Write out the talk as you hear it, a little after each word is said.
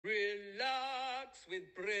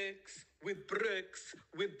bricks, with bricks,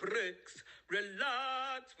 with bricks.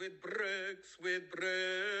 Relax with bricks,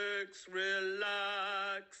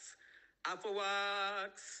 relax. Alpha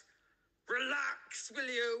wax, relax, will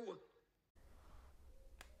you?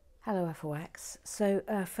 Hello Alphawax. So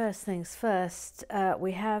first things first,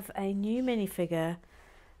 we have a new minifigure,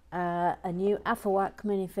 a new Alphawax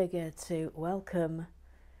minifigure to welcome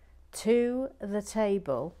to the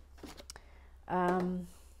table.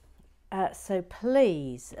 So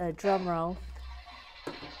please, drum roll,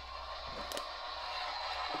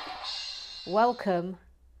 welcome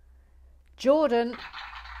Jordan.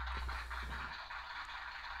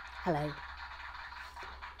 Hello.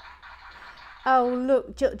 Oh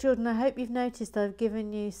look, Jordan, I hope you've noticed I've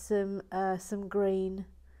given you some green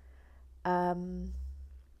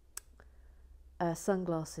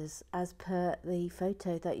sunglasses as per the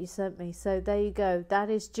photo that you sent me. So there you go, that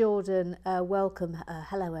is Jordan. Welcome.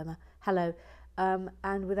 Hello Emma. Hello.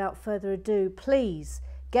 And without further ado, please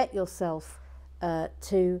get yourself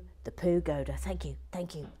to the Poo Goda. Thank you.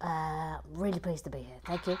 Really pleased to be here.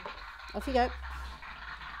 Thank you. Off you go.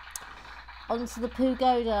 Onto the Poo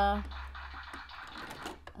Goda.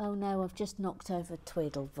 Oh no, I've just knocked over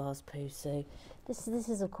Tweedle Vase Poo. So this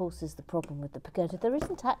is of course is the problem with the pagoda. There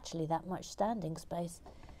isn't actually that much standing space,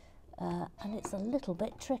 and it's a little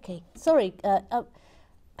bit tricky. Sorry.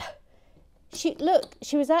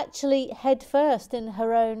 She was actually head first in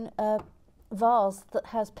her own vase that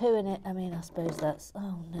has poo in it. I mean, I suppose that's,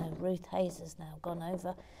 oh no, Ruth Hayes has now gone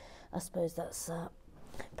over. I suppose that's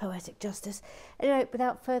poetic justice. Anyway,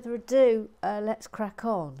 without further ado, let's crack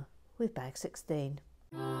on with bag 16.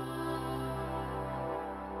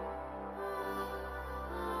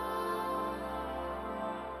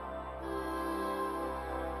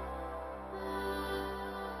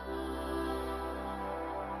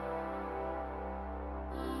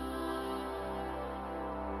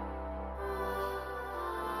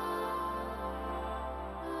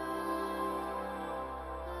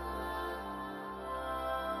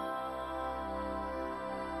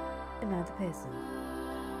 And now the Pearson.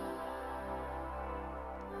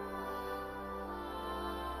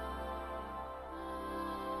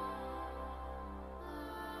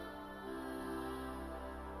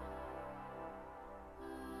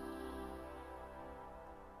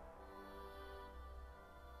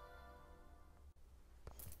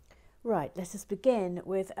 Right, let us begin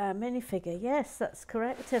with our minifigure. Yes, that's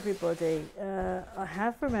correct, everybody. I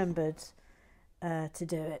have remembered to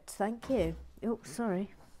do it. Thank you. Oh,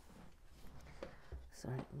 sorry.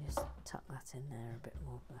 Sorry, just tuck that in there a bit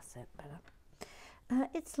more. That's it, better.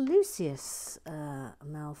 It's Lucius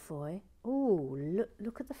Malfoy. Oh,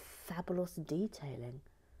 look at the fabulous detailing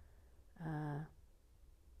on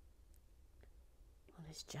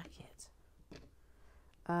his jacket.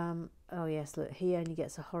 Oh yes, look, he only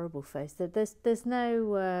gets a horrible face. There's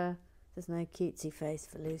no cutesy face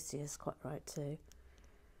for Lucius. Quite right too.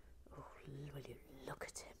 Oh, will you look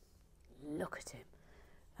at him? Look at him.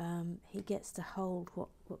 He gets to hold what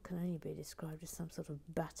can only be described as some sort of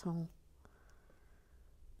baton.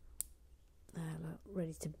 Look,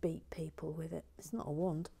 ready to beat people with it. It's not a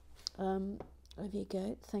wand. There you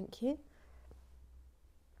go. Thank you.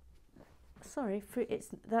 Sorry,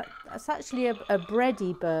 that's actually a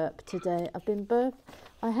bready burp today.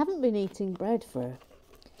 I haven't been eating bread for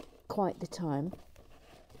quite the time,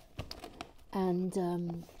 and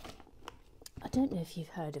I don't know if you've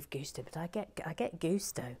heard of gusto, but I get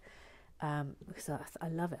gusto because I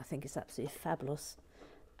love it. I think it's absolutely fabulous.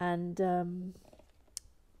 And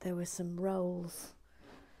there were some rolls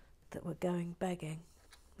that were going begging.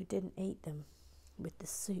 We didn't eat them with the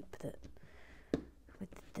soup with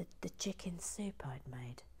the chicken soup I'd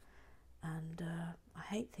made, and I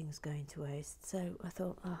hate things going to waste. So I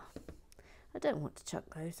thought, I don't want to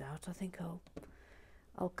chuck those out. I think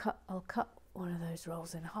I'll cut one of those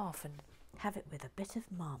rolls in half and have it with a bit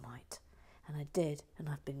of Marmite. And I did, and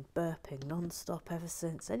I've been burping non-stop ever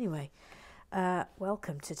since. Anyway,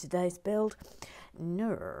 welcome to today's build.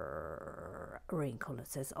 Raincolor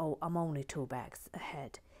says, oh, I'm only 2 bags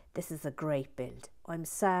ahead. This is a great build. I'm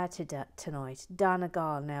sad tonight.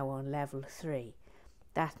 Donegal now on level 3.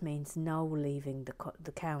 That means no leaving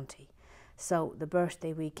the county. So the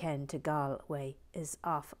birthday weekend to Galway is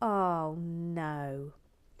off. Oh no.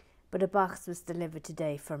 But a box was delivered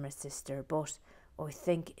today for my sister, but I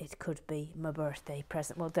think it could be my birthday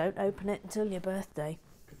present. Well, don't open it until your birthday.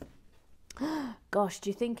 Gosh, do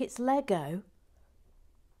you think it's Lego?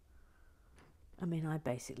 I mean, I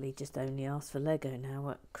basically just only ask for Lego now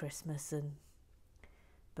at Christmas and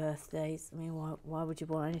birthdays. I mean, why would you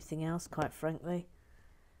want anything else, quite frankly?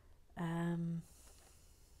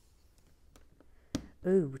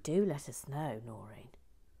 Ooh, do let us know, Noreen.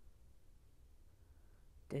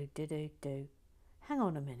 Do. Hang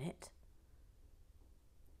on a minute.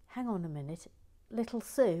 Little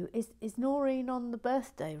Sue, is Noreen on the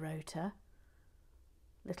birthday rota?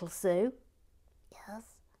 Little Sue? Yes.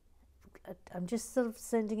 I'm just sort of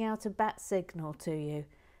sending out a bat signal to you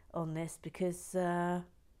on this because,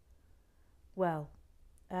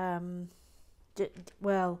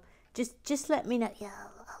 just let me know. Yeah,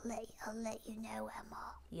 I'll let you know,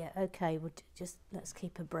 Emma. Yeah, okay. Well, just let's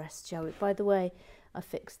keep abreast, shall we? By the way, I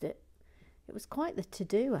fixed it. It was quite the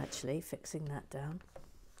to-do, actually, fixing that down.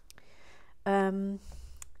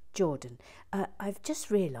 Jordan, I've just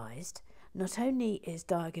realised not only is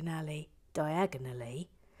Diagon Alley diagonally,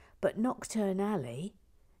 but nocturnally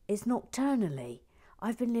is nocturnally.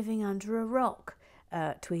 I've been living under a rock.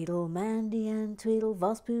 Tweedle Mandy and Tweedle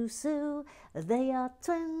Vospoo Sue, they are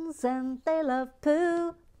twins and they love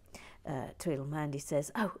poo. Tweedle Mandy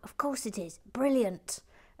says, oh, of course it is, brilliant.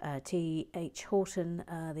 T.H. Horton,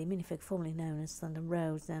 the minifig formerly known as Thunder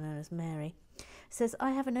Rose, now known as Mary, says,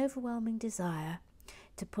 I have an overwhelming desire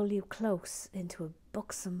to pull you close into a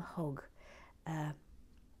buxom hug.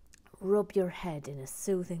 Rub your head in a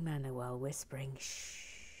soothing manner while whispering, shh.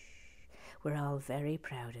 We're all very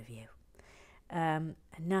proud of you. And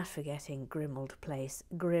not forgetting grim old place.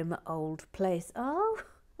 Oh,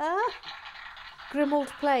 grim old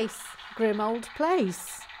place.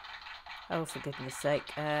 Oh, for goodness sake.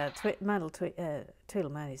 Tweedle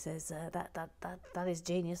Mandy says, that is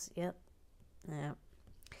genius. Yep. Yeah.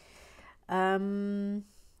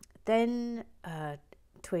 Then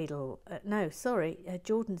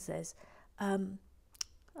Jordan says,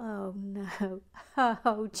 oh no,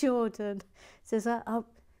 oh, Jordan says,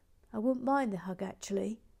 I wouldn't mind the hug,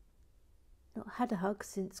 actually. Not had a hug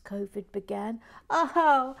since COVID began.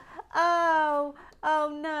 Oh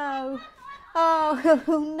no. Oh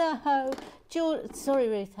no. Jordan, sorry,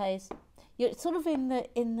 Ruth Hayes. You're sort of in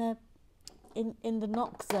the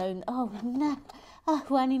knock zone. Oh no.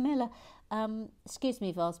 Oh, Annie Miller. Excuse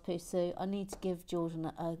me, Vospoo Sue. I need to give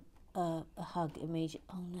Jordan a hug immediately.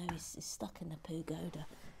 Oh no, he's stuck in the pagoda.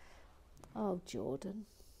 Oh, Jordan.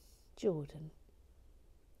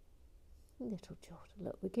 Little Jordan,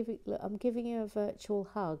 look, I'm giving you a virtual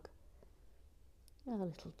hug. Oh,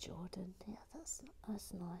 little Jordan, yeah, that's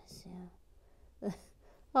nice, yeah.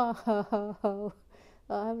 Oh,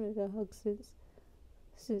 I haven't had a hug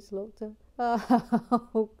since lockdown.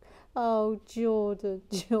 Oh, Jordan.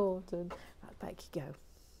 Right, back you go.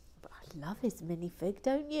 But I love his minifig,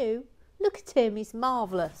 don't you? Look at him, he's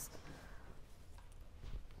marvellous.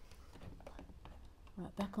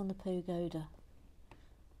 Right, back on the pagoda.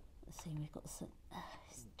 Let's see, we've got some.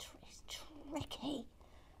 It's tricky.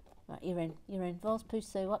 Right, you're in. Vospoo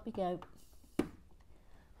Sue, up you go.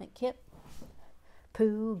 Thank you.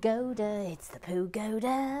 Pagoda, it's the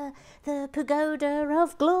pagoda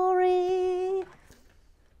of glory.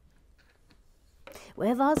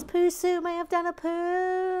 Where Vospoo Sue may have done a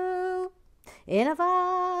poo in a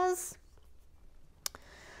vase.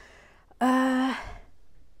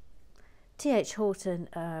 T.H. Horton,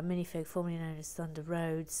 minifig formerly known as Thunder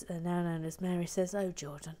Rhodes, now known as Mary, says, oh,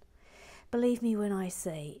 Jordan, believe me when I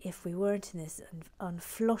say, if we weren't in this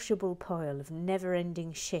unflushable pile of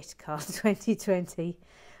never-ending shit called 2020,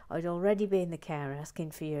 I'd already be in the car asking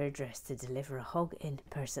for your address to deliver a hug in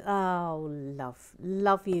person. Oh,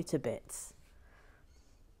 love you to bits.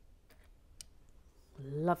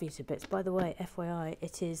 Love you to bits. By the way, FYI,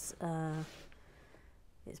 it's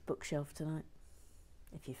bookshelf tonight.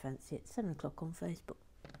 If you fancy it, 7 o'clock on Facebook.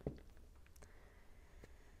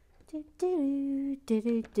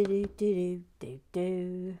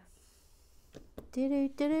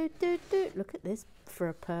 Look at this for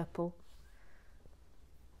a purple.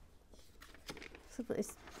 So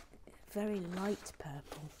it's very light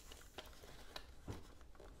purple.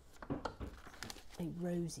 A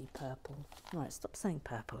rosy purple. Right, stop saying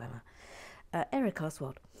purple, Emma. Eric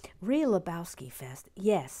Oswald. Real Lebowski Fest.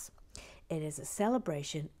 Yes. It is a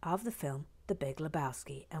celebration of the film The Big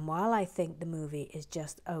Lebowski, and while I think the movie is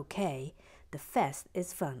just okay, the fest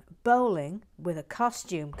is fun. Bowling with a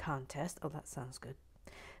costume contest, oh that sounds good,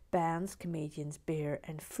 bands, comedians, beer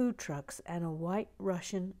and food trucks and a white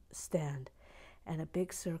Russian stand, and a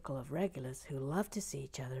big circle of regulars who love to see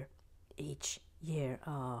each other each year.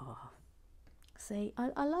 Oh, see,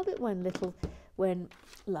 I love it when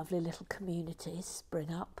lovely little communities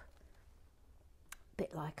spring up, a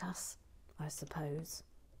bit like us, I suppose.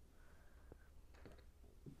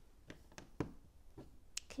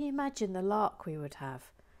 Can you imagine the lark we would have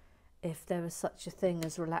if there was such a thing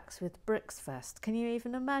as Relax with Bricks Fest? Can you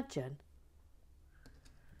even imagine?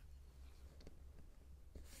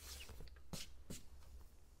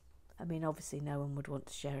 mean, obviously no one would want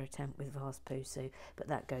to share a tent with Vase Poo Sue, but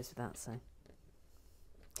that goes without saying.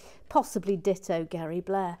 Possibly ditto Gary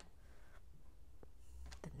Blair.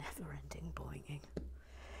 The never-ending boinging.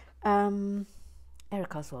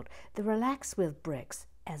 Eric Oswald. The relax with bricks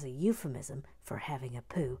as a euphemism for having a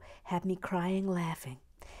poo had me crying laughing.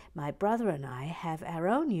 My brother and I have our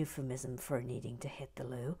own euphemism for needing to hit the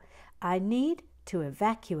loo. I need to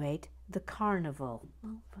evacuate the carnival.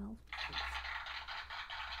 Oh, well.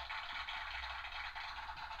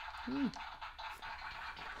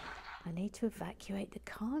 I need to evacuate the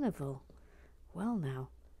carnival. Well now,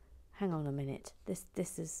 hang on a minute. This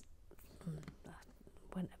is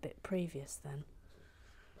went a bit previous then.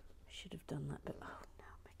 Should have done that, but oh no,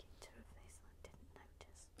 I'm making two of these and I didn't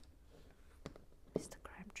notice. Mr.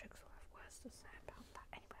 Graham Triggs will have worse to say about that.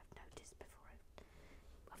 Anyway,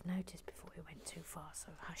 I've noticed before we went too far, so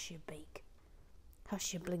hush your beak.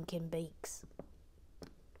 Hush your blinking beaks.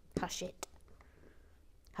 Hush it.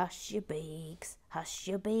 Hush your beaks, hush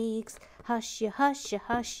your beaks, hush your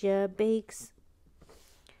beaks.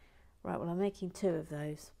 Right, well, I'm making two of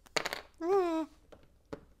those.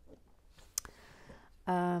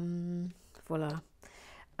 Voila.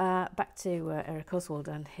 Back to Eric Oswald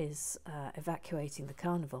and his evacuating the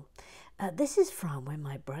carnival. This is from when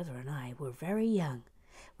my brother and I were very young.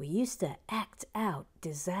 We used to act out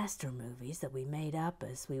disaster movies that we made up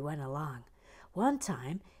as we went along. One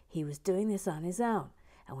time, he was doing this on his own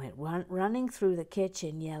and went running through the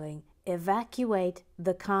kitchen yelling, "Evacuate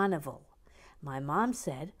the carnival." My mom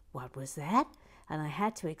said, "What was that?" And I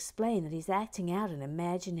had to explain that he's acting out an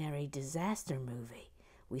imaginary disaster movie.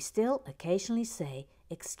 We still occasionally say,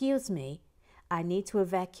 "Excuse me, I need to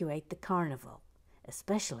evacuate the carnival,"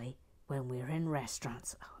 especially when we're in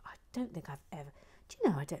restaurants. Oh, I don't think I've ever... Do you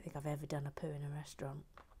know, I don't think I've ever done a poo in a restaurant.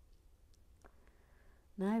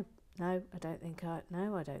 No, I don't think I...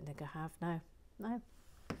 No, I don't think I have. No.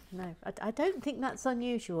 I don't think that's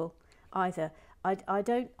unusual either. I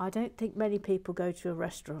don't think many people go to a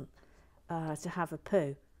restaurant to have a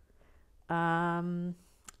poo. I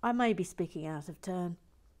may be speaking out of turn.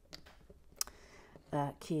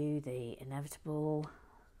 Cue the inevitable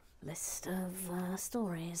list of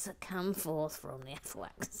stories that come forth from the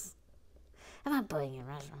F-Wax about pooing in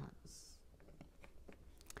restaurants.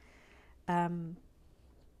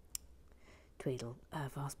 Tweedle,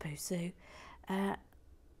 Vase Poo Sue.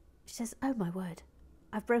 She says, "Oh my word,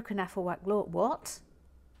 I've broken Afflewack law." What?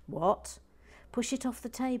 Push it off the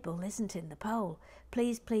table isn't in the poll.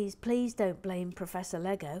 Please don't blame Professor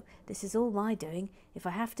Lego. This is all my doing. If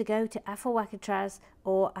I have to go to Afflewackatraz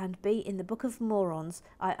and be in the Book of Morons,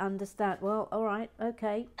 I understand. Well, all right,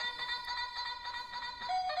 okay.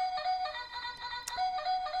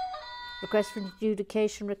 Request for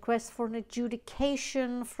an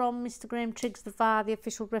adjudication from Mr. Graham Triggs, the VAR, the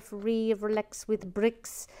official referee of Relax with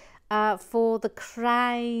Bricks, for the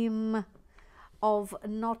crime of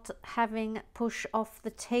not having push off the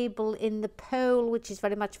table in the poll, which is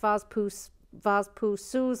very much Vase Poo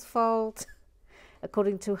Sue's fault,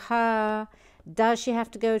 according to her. Does she have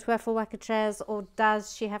to go to Afflewackatraz or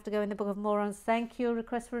does she have to go in the Book of Morons? Thank you.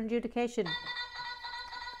 Request for adjudication.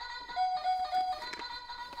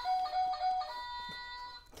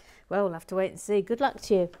 Well, we'll have to wait and see. Good luck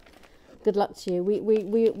to you. Good luck to you.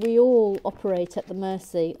 We all operate at the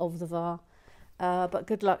mercy of the VAR, but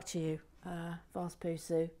good luck to you, Vase Poo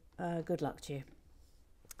Sue. Good luck to you.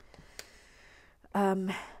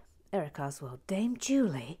 Eric Oswald. Dame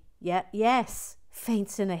Julie. Yeah, yes.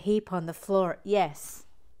 Faints in a heap on the floor. Yes.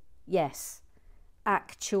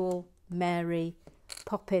 Actual Mary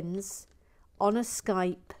Poppins on a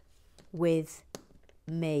Skype with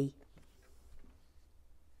me.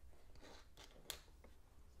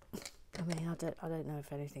 I mean, I don't know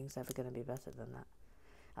if anything's ever going to be better than that.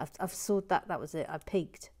 I've soared that. That was it. I've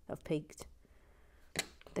peaked. There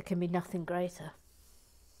can be nothing greater.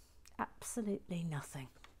 Absolutely nothing.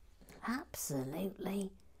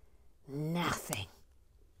 Absolutely nothing.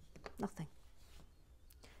 Nothing.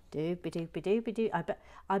 Doobie-doobie-doobie-doo.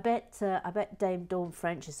 I bet Dame Dawn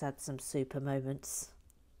French has had some super moments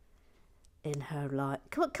in her life.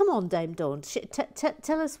 Come on, Dame Dawn.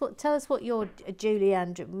 Tell us what your Julie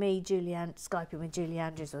Skyping with Julie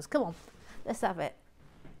Andrews was. Come on, let's have it.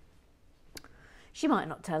 She might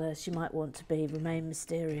not tell us. She might want to remain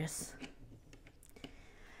mysterious,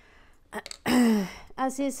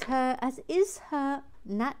 as is her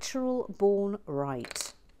natural born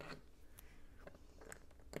right.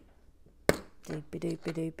 And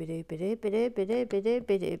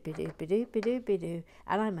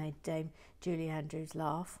I made Dame Julie Andrews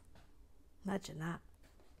laugh. Imagine that.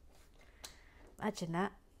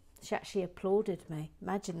 She actually applauded me.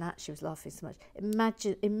 Imagine that, she was laughing so much.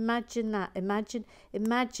 Imagine that.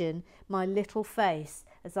 Imagine my little face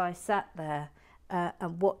as I sat there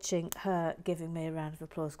and watching her giving me a round of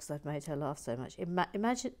applause because I'd made her laugh so much.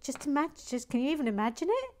 Imagine, can you even imagine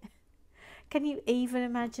it? Can you even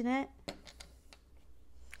imagine it?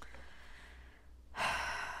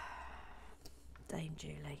 Dame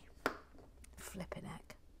Julie. Flipping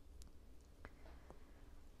heck.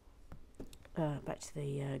 Back to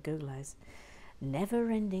the Googles.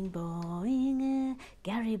 Never-ending boing,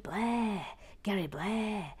 Gary Blair, Gary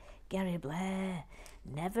Blair, Gary Blair.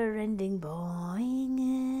 Never-ending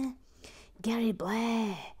boing, Gary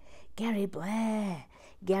Blair, Gary Blair,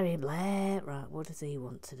 Gary Blair. Right, what does he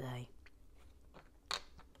want today?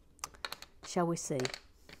 Shall we see?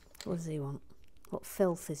 What does he want? What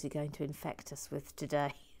filth is he going to infect us with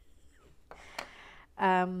today?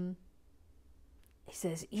 He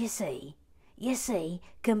says, you see,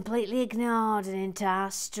 completely ignored an entire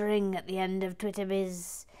string at the end of Twitter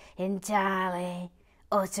biz, entirely,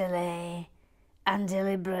 utterly, and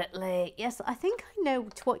deliberately. Yes, I think I know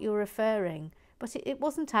to what you're referring, but it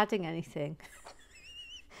wasn't adding anything.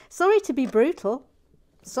 Sorry to be brutal.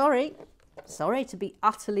 Sorry to be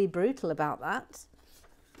utterly brutal about that.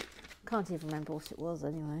 Can't even remember what it was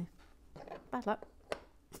anyway. Bad luck.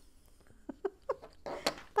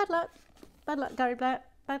 Bad luck. Bad luck, Gary Blair.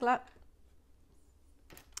 Bad luck.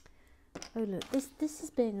 Oh look, this is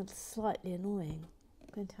being slightly annoying. I'm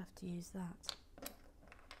going to have to use that. I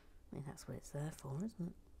mean, that's what it's there for,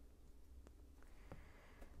 isn't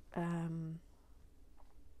it?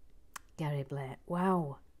 Gary Blair.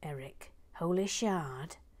 Wow, Eric. Holy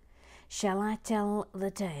shard. Shall I tell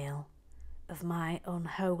the tale of my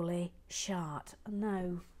unholy shard?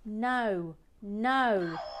 No, no,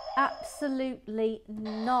 no. Absolutely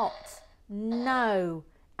not. No.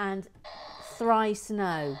 And thrice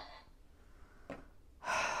no.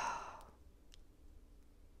 That's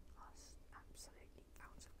absolutely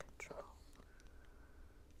out of control.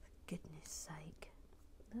 For goodness sake.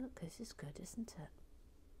 Look, this is good, isn't it?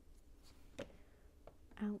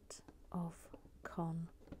 Out of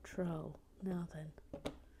control. Now then.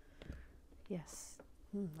 Yes,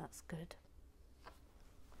 that's good.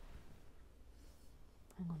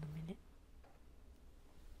 Hang on a minute.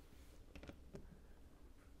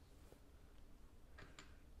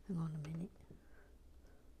 Hang on a minute.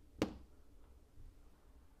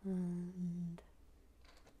 And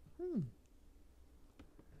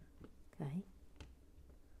okay.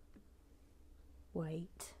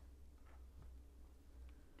 Wait.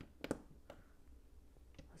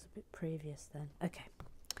 That's a bit previous then. Okay.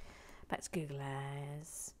 Back to Google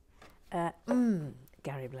as.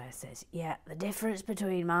 Gary Blair says, yeah, the difference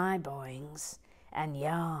between my boings and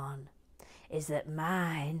yarn is that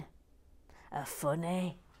mine are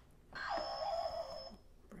funny.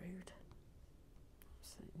 Rude.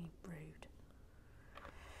 Absolutely rude.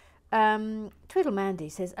 Twiddle Mandy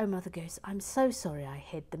says, oh Mother Goose, I'm so sorry I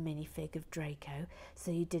hid the minifig of Draco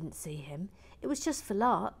so you didn't see him. It was just for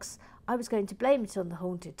larks. I was going to blame it on the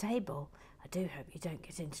haunted table. I do hope you don't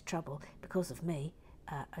get into trouble because of me.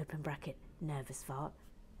 Open bracket, nervous fart,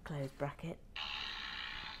 close bracket.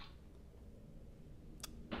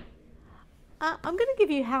 I'm going to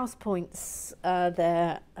give you house points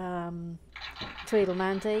there, Tweedle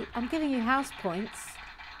Mandy. I'm giving you house points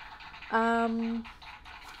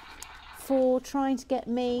for trying to get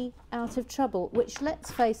me out of trouble, which,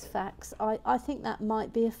 let's face facts, I think that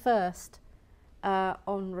might be a first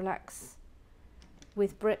on Relax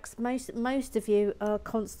with Bricks. Most of you are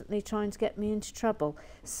constantly trying to get me into trouble.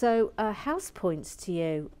 So house points to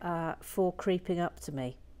you for creeping up to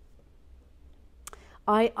me.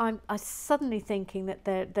 I'm suddenly thinking that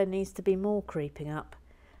there needs to be more creeping up.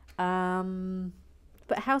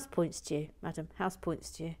 But house points to you, madam. House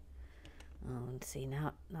points to you. Oh, and see,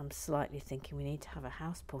 now I'm slightly thinking we need to have a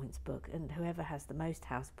house points book, and whoever has the most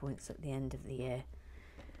house points at the end of the year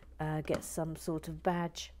gets some sort of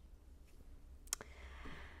badge.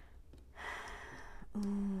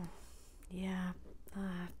 Yeah,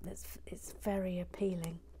 it's very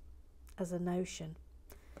appealing as a notion.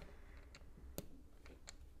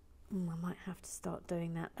 I might have to start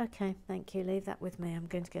doing that. Okay, thank you. Leave that with me. I'm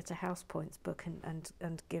going to get a house points book and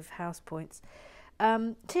give house points.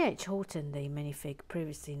 T.H. Horton, the minifig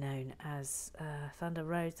previously known as Thunder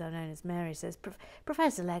Rose, now known as Mary, says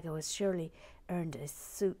Professor Lego has surely earned a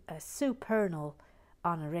supernal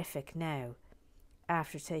honorific now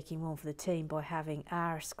after taking one for the team by having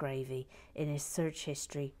arse gravy in his search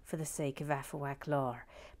history for the sake of Afawak lore.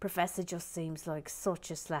 Professor just seems like such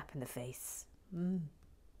a slap in the face.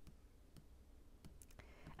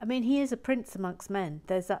 I mean, he is a prince amongst men.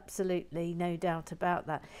 There's absolutely no doubt about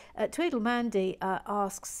that. Tweedlemandy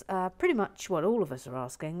asks pretty much what all of us are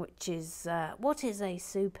asking, which is, what is a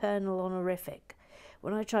supernal honorific?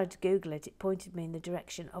 When I tried to Google it, it pointed me in the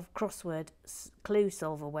direction of crossword clue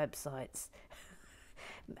solver websites.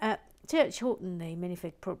 Church Horton, the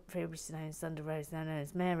minifig previously known as Thunder Rose, now known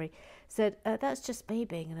as Mary, said, that's just me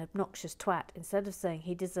being an obnoxious twat, instead of saying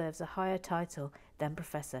he deserves a higher title than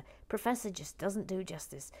Professor. Professor just doesn't do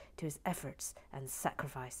justice to his efforts and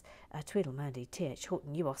sacrifice. Tweedlemandy, T.H.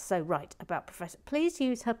 Horton, you are so right about Professor. Please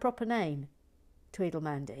use her proper name,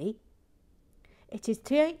 Tweedlemandy. It is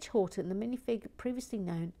T.H. Horton, the minifig previously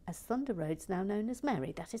known as Thunder Roads, now known as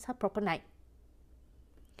Mary. That is her proper name.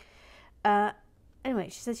 Anyway,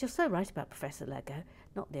 she says, you're so right about Professor Lego,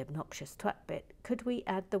 not the obnoxious twat bit. Could we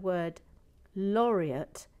add the word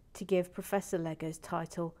laureate to give Professor Lego's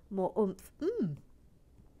title more oomph?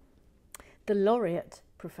 The laureate,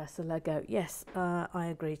 Professor Lego. Yes, I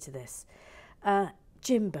agree to this.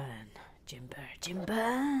 Jim Byrne. Jim Byrne. Jim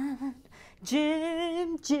Byrne.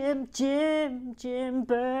 Jim Byrne. Jim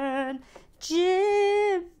Byrne.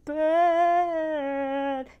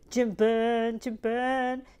 Jim Byrne. Jim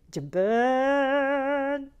Byrne. Jim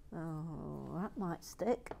Byrne. Oh, that might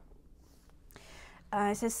stick.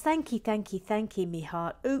 It says, thank you, me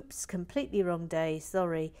heart. Oops, completely wrong day,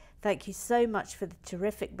 sorry. Thank you so much for the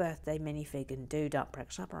terrific birthday minifig and dude up,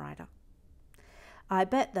 Brexaparator. I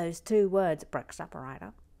bet those two words,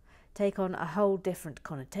 Brexaparator, take on a whole different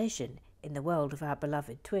connotation in the world of our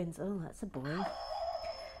beloved twins. Oh, that's a boring.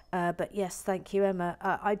 But yes, thank you, Emma.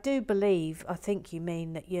 I do believe, I think you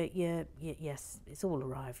mean that yes, it's all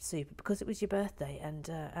arrived super because it was your birthday, and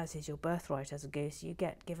as is your birthright as a goose, you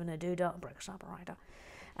get given a doodah Brexaparator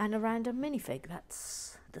and a random minifig.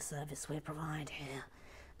 That's the service we provide here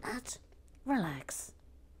at Relax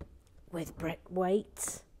with Brick.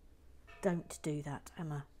 Wait, don't do that,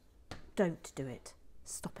 Emma. Don't do it.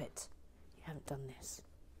 Stop it. You haven't done this.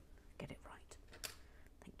 Get it right.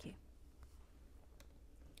 Thank you.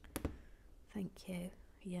 Thank you.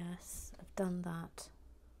 Yes, I've done that.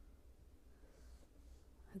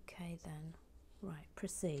 Okay then. Right,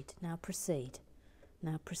 proceed. Now proceed.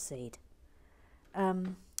 Now proceed.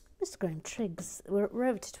 Mr. Graham Triggs, we're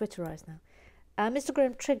over to Twitterize now. Mr.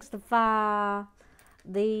 Graham Triggs, the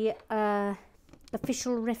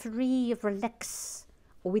official referee of Relax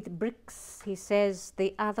with Bricks, he says,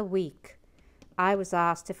 the other week I was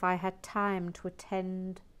asked if I had time to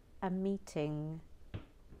attend a meeting.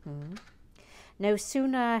 No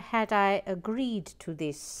sooner had I agreed to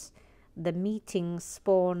this, the meeting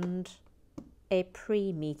spawned a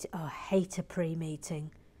pre-meeting. Oh, I hate a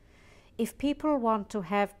pre-meeting. If people want to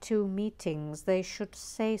have 2 meetings, they should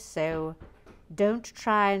say so. Don't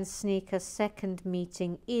try and sneak a second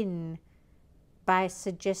meeting in by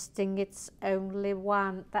suggesting it's only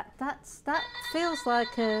one. That feels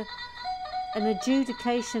like an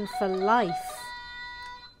adjudication for life.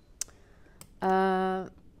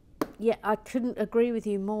 Yeah, I couldn't agree with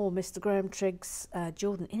you more, Mr. Graham Triggs.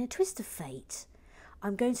 Jordan, in a twist of fate,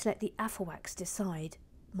 I'm going to let the Afferwax decide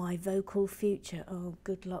my vocal future. Oh,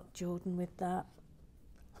 good luck, Jordan, with that.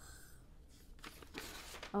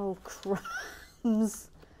 Oh, crumbs.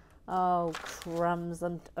 Oh, crumbs.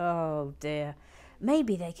 And oh, dear.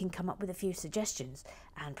 Maybe they can come up with a few suggestions,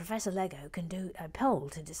 and Professor Lego can do a poll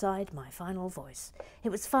to decide my final voice. It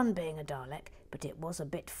was fun being a Dalek, but it was a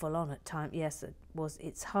bit full on at times. Yes, it was.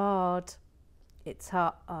 It's hard. It's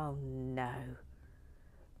hard. Oh, no.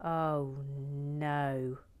 Oh,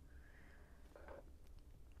 no.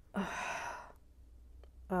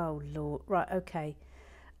 Oh, Lord. Right, okay.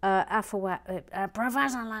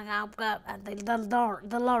 Professor Lego,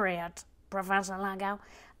 the laureate, Professor Lego.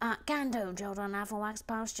 Can do, Jordan Afferwax,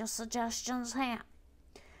 post your suggestions here.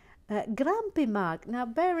 Grumpy Mark. Now,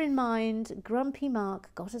 bear in mind, Grumpy Mark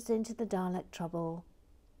got us into the Dalek trouble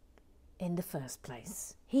in the first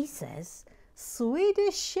place. He says,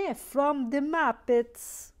 Swedish chef from the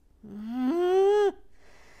Muppets.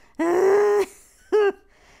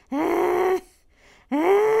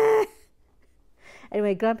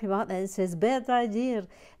 Anyway, Grumpy Mark then says, bad idea.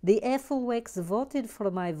 The Afferwax voted for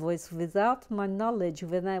my voice without my knowledge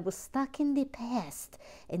when I was stuck in the past,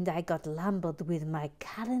 and I got lumbered with my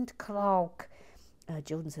current cloak.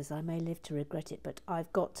 Jordan says, I may live to regret it, but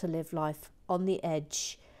I've got to live life on the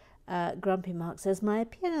edge. Grumpy Mark says, my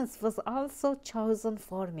appearance was also chosen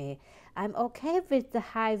for me. I'm okay with the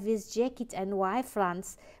high-vis jacket and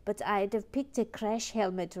Y-fronts, but I'd have picked a crash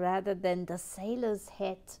helmet rather than the sailor's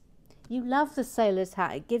hat. You love the sailor's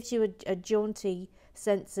hat. It gives you a jaunty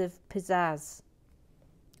sense of pizzazz.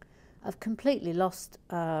 I've completely lost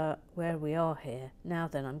where we are here. Now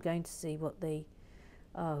then, I'm going to see what the...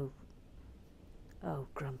 Oh,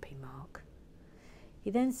 grumpy Mark.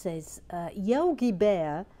 He then says, Yogi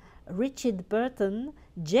Bear, Richard Burton,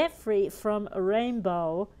 Jeffrey from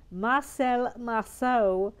Rainbow, Marcel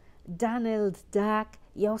Marceau, Donald Duck,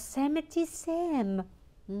 Yosemite Sam.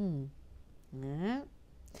 Yeah.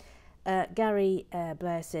 Gary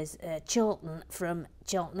Blair says, Chilton from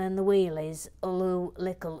Chilton and the Wheelies, Ulu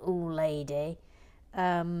Lickle Ooh Lady.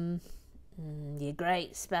 You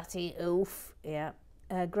great spatty oof. Yeah.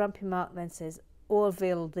 Grumpy Mark then says,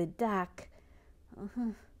 Orville the Duck.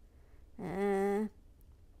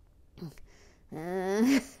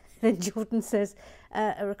 Then Jordan says,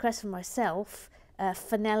 a request from myself,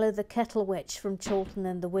 Fenella the Kettle Witch from Chilton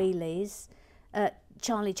and the Wheelies,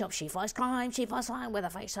 Charlie Chop Sheep Ice Cream with a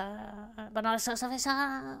face, but not a sauce of his,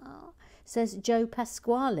 says Joe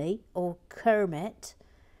Pasquale or Kermit.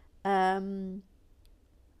 Oh,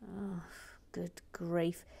 good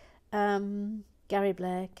grief. Gary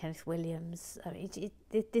Blair, Kenneth Williams. I mean,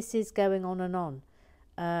 this is going on and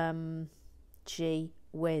on. Gee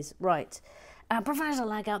whiz. Right. Professor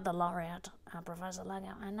Leggout, the laureate. Professor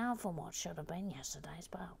Leggout, and now for what should have been yesterday's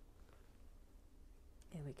bout.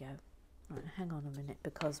 Here we go. Right, hang on a minute,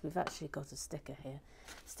 because we've actually got a sticker here.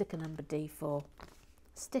 Sticker number D4.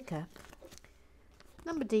 Sticker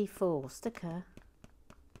number D4. Sticker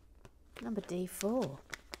number D4.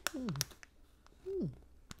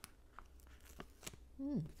 I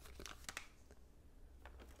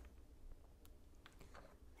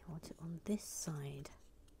want it on this side.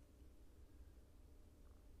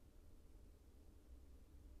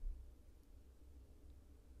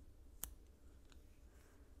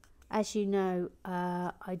 As you know,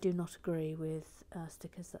 I do not agree with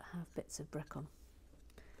stickers that have bits of brick on.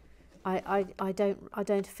 I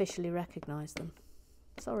don't officially recognise them.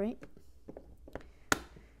 Sorry.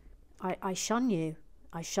 I shun you.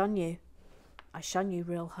 I shun you. I shun you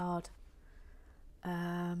real hard.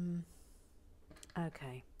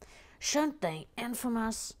 Okay. Should the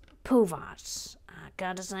infamous Poovards,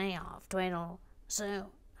 courtesy of Tweedle Sue,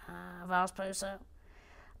 Vars Pusu,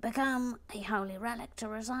 become a holy relic to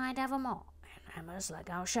reside evermore in Emma's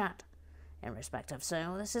Lego shed? In respect of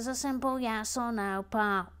Sue, this is a simple yes or no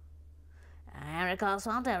poll. Eric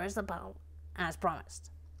Oswald, there is the poll, as promised.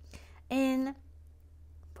 In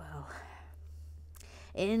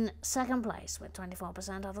second place, with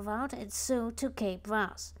 24% of the vote, it's Sue to keep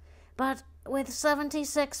Vars. But with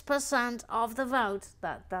 76% of the vote,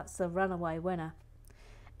 that's the runaway winner,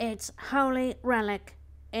 it's holy relic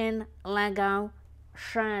in Lego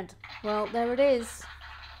shed. Well, there it is.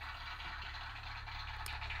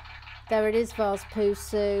 There it is, Vars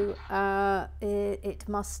Pusu. It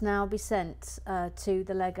must now be sent to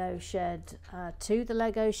the Lego shed. To the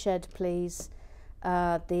Lego shed, please.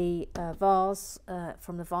 The vase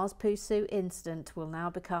from the Vars Pusu incident will now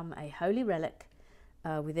become a holy relic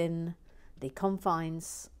within the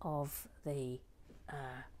confines of the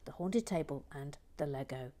haunted table and the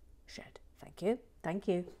Lego shed. Thank you, thank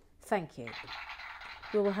you, thank you.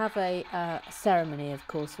 We will have a ceremony, of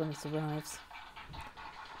course, when it arrives.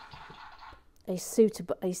 A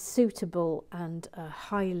suitable and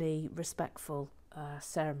highly respectful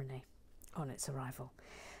ceremony on its arrival.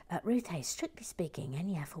 Ruth Hayes, strictly speaking,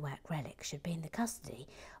 any Ethelwhack relic should be in the custody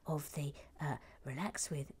of the Relax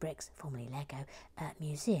with Bricks, formerly Lego,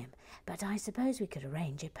 museum, but I suppose we could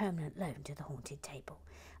arrange a permanent loan to the haunted table.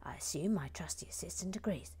 I assume my trusty assistant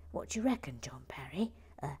agrees. What do you reckon, John Perry?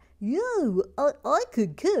 Yeah, I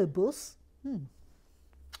concur, boss.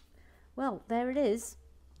 Well, there it is.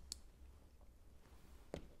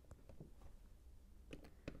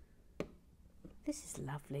 This is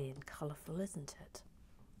lovely and colourful, isn't it?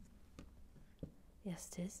 Yes,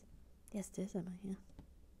 it is. Yes, it is, Emma. Yeah.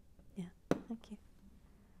 Yeah. Thank you.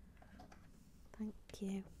 Thank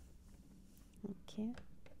you. Thank you.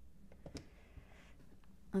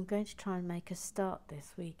 I'm going to try and make a start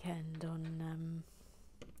this weekend on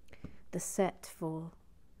the set for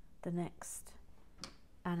the next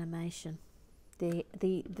animation. The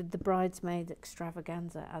Bridesmaid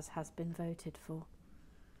Extravaganza, as has been voted for.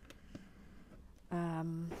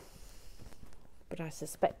 But I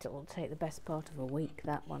suspect it will take the best part of a week,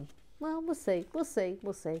 that one. Well, we'll see, we'll see,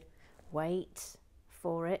 we'll see. Wait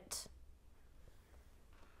for it.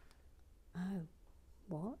 Oh,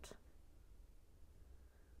 what?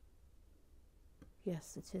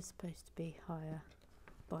 Yes, it is supposed to be higher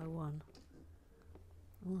by 1.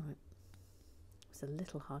 All right. It's a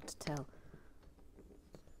little hard to tell.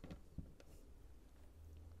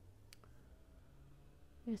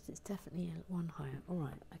 Yes, it's definitely 1 higher. All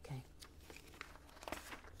right, okay.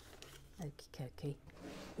 Okie dokie.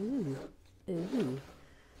 Ooh. Ooh.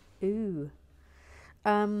 Ooh.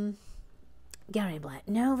 Gary Black,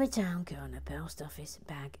 Nova Town Corner, Post Office,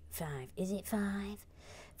 bag 5. Is it 5?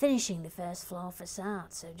 Finishing the first floor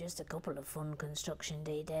facade, so just a couple of fun construction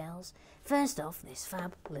details. First off, this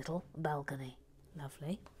fab little balcony.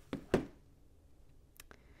 Lovely.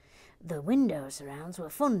 The window surrounds were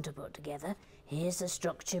fun to put together. Here's the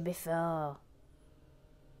structure before.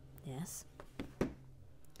 Yes.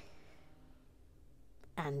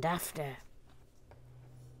 And after.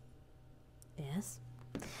 Yes.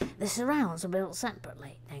 The surrounds were built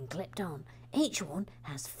separately, then clipped on. Each one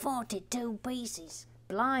has 42 pieces.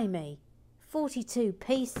 Blimey. 42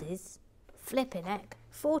 pieces? Flippin' heck.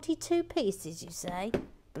 42 pieces, you say?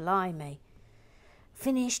 Blimey.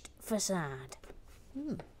 Finished facade.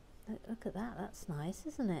 Look at that. That's nice,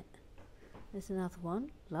 isn't it? There's another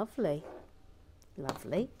one. Lovely.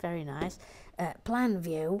 Lovely. Very nice. Plan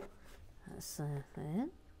view. That's there.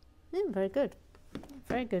 Very good.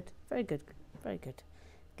 Very good. Very good. Very good.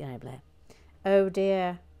 Gary Blair. Oh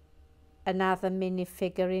dear. Another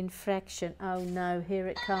minifigure infraction. Oh no, here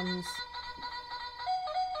it comes.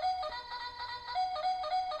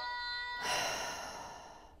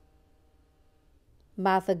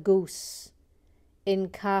 Mother Goose.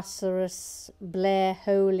 Incarcerus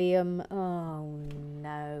Blairholium. Oh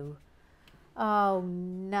no. Oh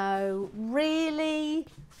no. Really?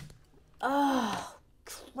 Oh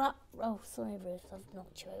crap. Oh, sorry Ruth, I've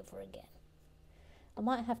knocked you over again. I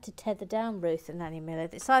might have to tether down Ruth and Nanny Miller.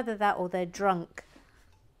 It's either that or they're drunk.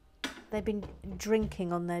 They've been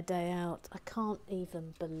drinking on their day out. I can't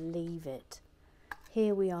even believe it.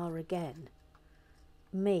 Here we are again.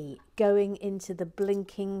 Me going into the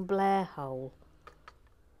blinking Blair hole.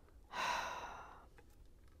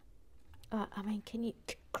 I mean, can you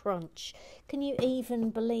crunch? Can you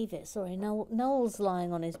even believe it? Sorry, Noel's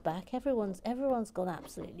lying on his back. Everyone's gone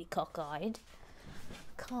absolutely cockeyed.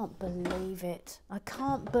 Can't believe it. I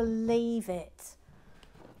can't believe it.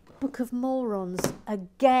 Book of Morons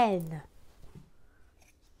again.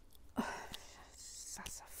 That's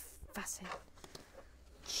a fascinating.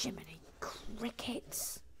 Jiminy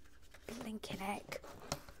crickets. Blinking heck.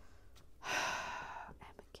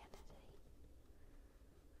 Emma Kennedy.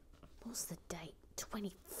 What's the date?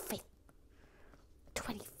 25th.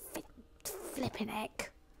 25th. Flipping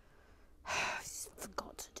heck. I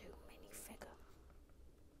forgot to do minifigure.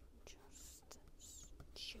 Just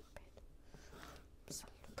stupid.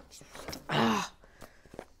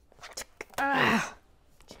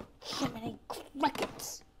 Jiminy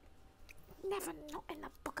crickets. Never not in the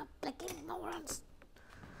book of blinking morons.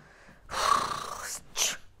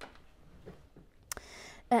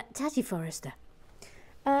 Tatty Forrester.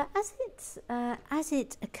 As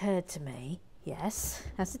it occurred to me, yes.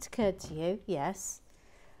 Has it occurred to you? Yes.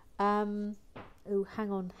 Oh,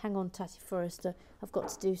 hang on, Tatty Forrester. I've got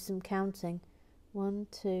to do some counting. 1,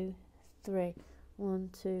 2, 3. 1,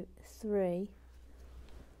 2, 3.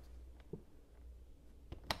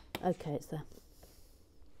 Okay, it's there.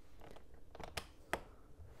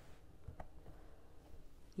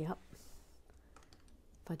 Yep.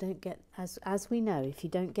 If I don't get, as we know, if you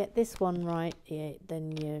don't get this one right,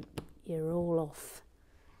 then you're all off.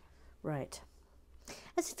 Right.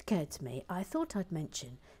 As it occurred to me, I thought I'd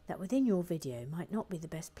mention that within your video might not be the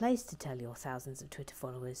best place to tell your thousands of Twitter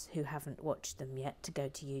followers who haven't watched them yet to go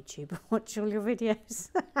to YouTube and watch all your videos.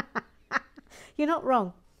 You're not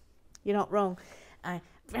wrong. You're not wrong.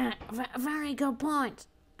 Very good point,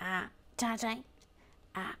 Tatty.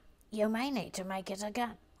 You may need to make it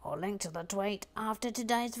again, or link to the tweet after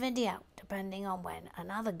today's video, depending on when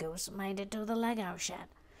another goose made it to the Lego shed.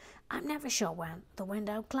 I'm never sure when the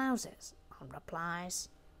window closes. On replies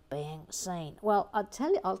being seen. Well,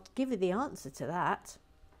 I'll give you the answer to that.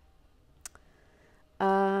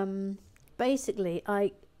 Basically,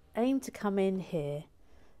 I aim to come in here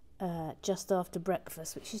just after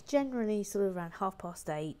breakfast, which is generally sort of around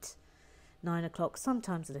 8:30, 9 o'clock,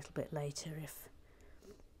 sometimes a little bit later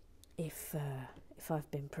if I've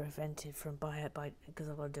been prevented from by because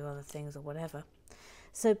I've got to do other things or whatever.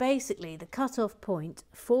 So basically, the cut-off point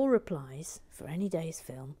for replies for any day's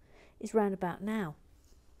film is round about now.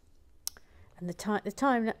 And the time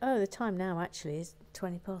now actually is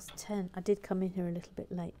 10:20. I did come in here a little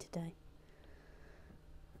bit late today.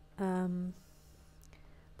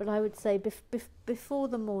 But I would say before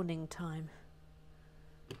the morning time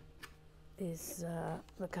is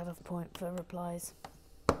the cut-off point for replies.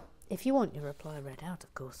 If you want your reply read out,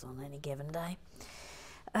 of course, on any given day.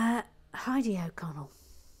 Heidi O'Connell.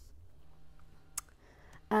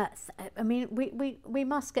 I mean, we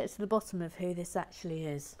must get to the bottom of who this actually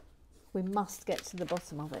is. We must get to the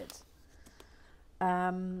bottom of it.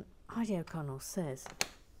 Heidi O'Connell says,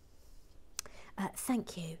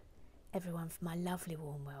 thank you, everyone, for my lovely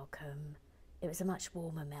warm welcome. It was a much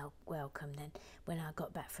warmer welcome than when I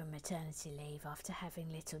got back from maternity leave after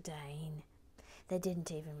having little Dane. They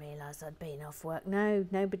didn't even realise I'd been off work. No,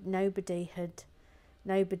 nobody had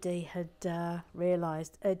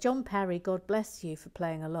realised. John Parry, God bless you for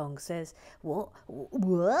playing along, says, What?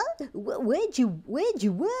 Where'd you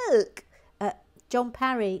work? John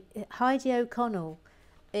Parry, Heidi O'Connell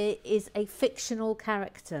is a fictional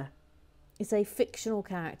character. Is a fictional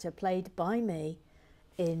character played by me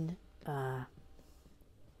in the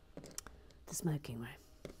smoking room.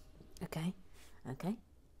 Okay.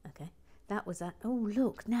 That was that. Oh,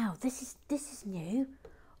 look now. This is new.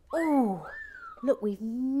 Oh, look. We've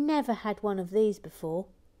never had one of these before.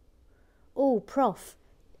 Oh, Prof,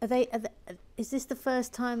 is this the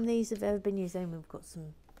first time these have ever been used? Then we've got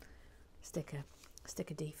some sticker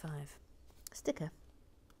D5, sticker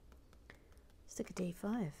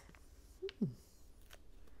D5.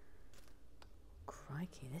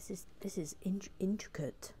 Crikey, this is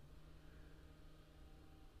intricate.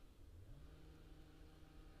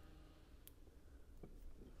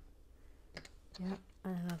 Yeah,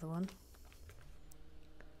 and another one.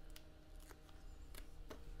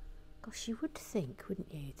 Gosh, you would think,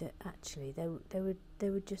 wouldn't you, that actually they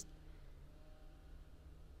would just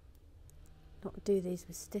not do these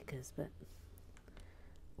with stickers, but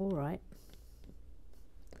all right.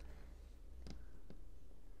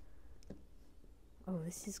 Oh,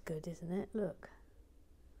 this is good, isn't it? Look.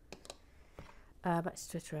 Back to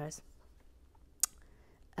Twitteros.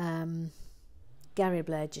 Gary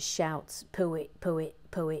Blair just shouts, "Poet, poet,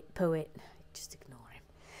 poet, poet." Just ignore him.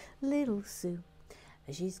 Little Sue,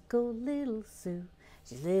 she's called Little Sue.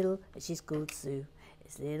 She's little, she's called Sue.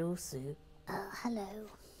 It's Little Sue. Hello.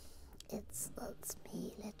 It's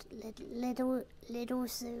me, little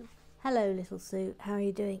Sue. Hello, Little Sue. How are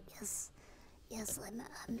you doing? Yes,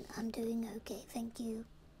 I'm doing okay, thank you.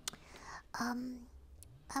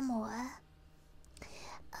 Amor,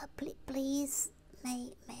 please,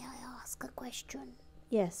 may I ask a question?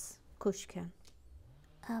 Yes, of course you can.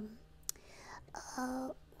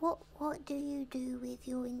 What do you do with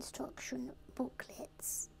your instruction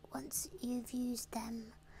booklets once you've used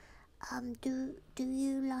them? Do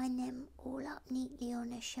you line them all up neatly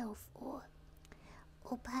on a shelf, or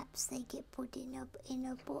perhaps they get put in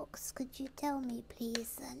a box? Could you tell me,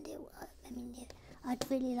 please? And I'd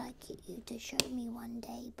really like you to show me one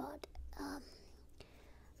day, but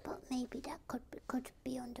maybe that could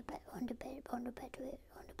be on the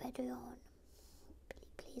Patreon.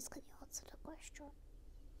 Please, can you answer the question?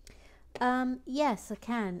 Yes, I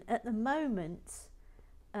can. At the moment,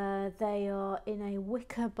 they are in a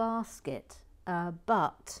wicker basket,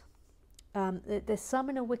 but there's some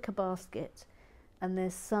in a wicker basket and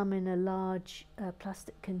there's some in a large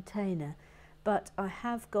plastic container. But I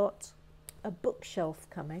have got a bookshelf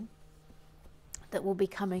coming that will be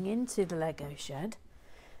coming into the Lego shed,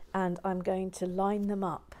 and I'm going to line them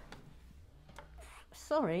up.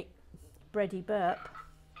 Sorry, bready burp.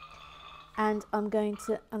 And I'm going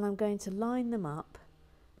to line them up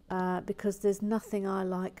because there's nothing I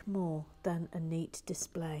like more than a neat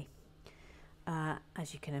display,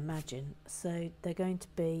 as you can imagine. So they're going to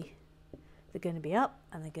be up,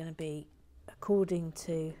 and they're going to be according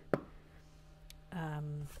to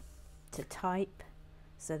type.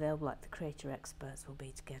 So they'll, like the creator experts, will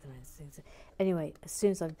be together and things. Anyway, as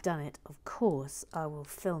soon as I've done it, of course, I will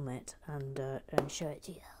film it and show it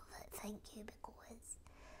to you. Thank you, because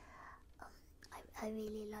I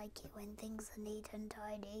really like it when things are neat and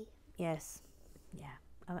tidy. Yes, yeah.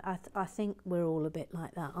 I think we're all a bit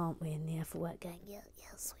like that, aren't we, in the F Work gang?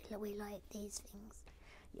 Yes, we like these things.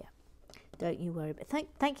 Yeah, don't you worry. But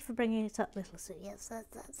thank you for bringing it up, Little Sue. Yes,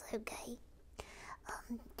 that's okay.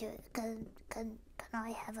 Can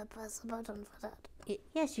I have a press button for that?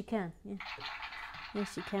 Yes, you can. Yeah.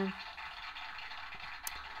 Yes, you can.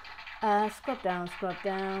 Scrub down.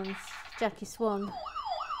 Jackie Swan.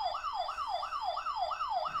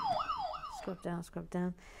 Scrub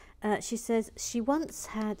down. She says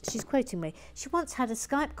she's quoting me, she once had a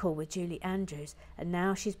Skype call with Julie Andrews, and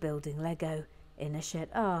now she's building Lego in a shed.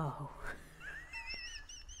 Oh.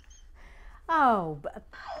 Oh, but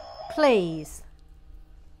please.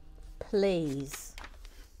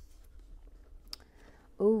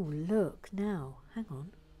 Oh, look now. Hang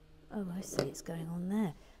on. Oh, I see it's going on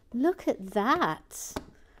there. Look at that.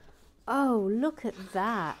 Oh, look at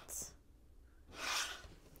that.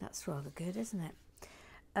 That's rather good, isn't it?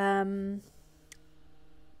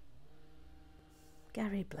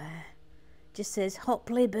 Gary Blair just says,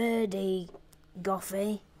 Hopley birdie,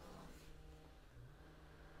 Goffy.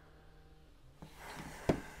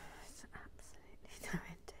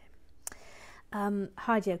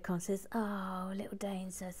 Heidi O'Connor says, oh, little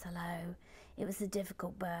Dane says hello. It was a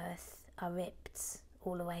difficult birth. I ripped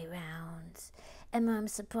all the way round. Emma, I'm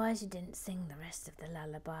surprised you didn't sing the rest of the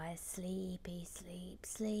lullaby. Sleepy, sleep,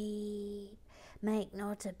 sleep, make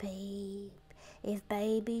not a peep. If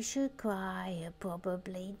baby should cry, he'll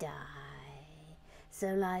probably die.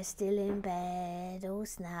 So lie still in bed, all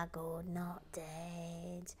snuggled, not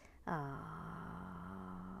dead.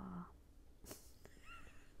 Ah.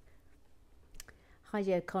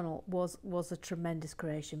 Heidi O'Connell was a tremendous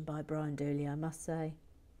creation by Brian Dooley, I must say.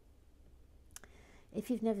 If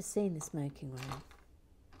you've never seen The Smoking Room,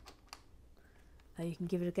 you can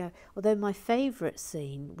give it a go. Although my favourite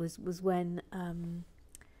scene was when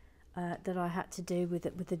that I had to do with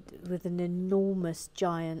an enormous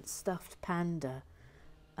giant stuffed panda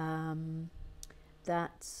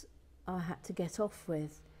that I had to get off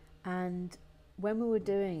with, and when we were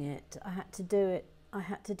doing it, I had to do it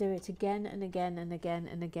again and again and again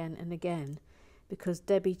and again and again, because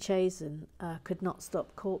Debbie Chazen could not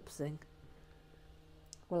stop corpsing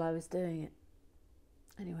while I was doing it.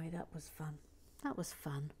 Anyway, that was fun. That was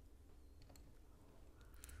fun.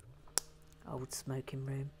 Old Smoking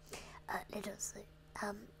Room. Little Sue,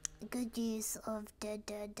 good use of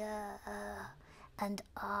and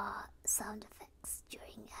sound effects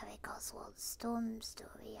during Eric Oswald's Storm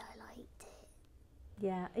story. I liked it.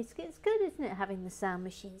 Yeah, it's good, isn't it, having the sound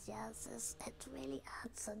machines? Yes, it really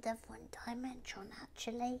adds a different dimension,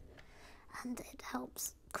 actually, and it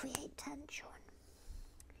helps create tension.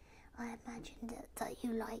 I imagine that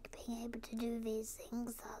you like being able to do these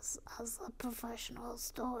things as a professional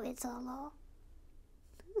storyteller.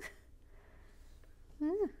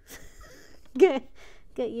 Get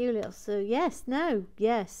you, little Sue. Yes, no,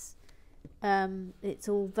 yes. It's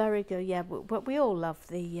all very good. Yeah, but we all love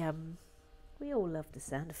the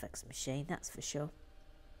sound effects machine. That's for sure.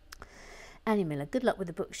 Annie Miller, good luck with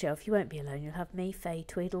the bookshelf. You won't be alone. You'll have me, Faye,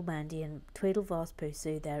 Tweedle Mandy and Tweedle Vast Pooh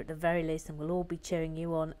Sue there at the very least, and we'll all be cheering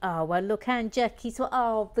you on. Oh, well, look, and Jackie's...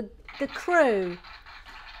 Oh, the crew.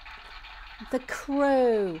 The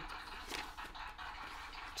crew.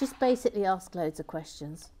 Just basically ask loads of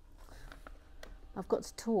questions. I've got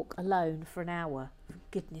to talk alone for an hour. For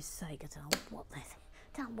goodness sake, I don't know what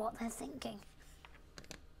they're thinking.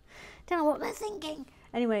 Don't know what they're thinking.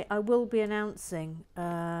 Anyway, I will be announcing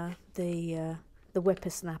the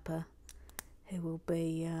whippersnapper, who will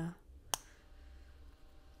be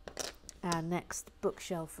our next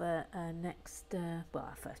bookshelf, well,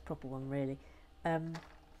 our first proper one really,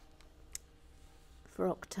 for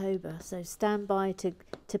October. So stand by to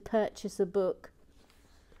purchase a book.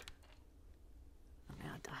 I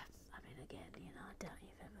mean, again, you know, I doubt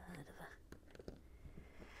you've ever heard of her.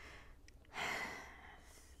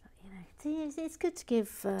 You know, it's good to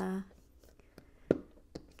give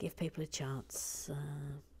people a chance.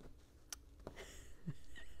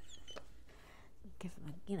 Give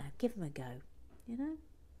them a go. You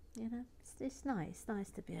know, it's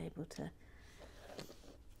nice to be able to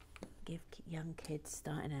give young kids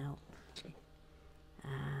starting out,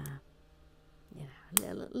 you know,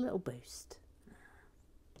 a little boost.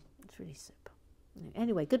 It's really super.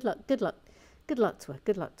 Anyway, good luck to her.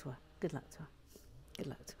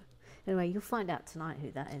 Anyway, you'll find out tonight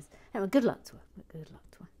who that is. Anyway, good luck to her.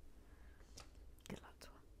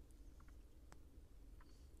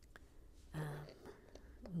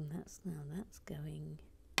 That's going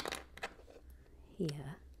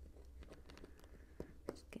here.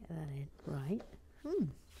 Just get that in. Right. Oh,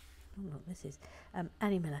 look, this is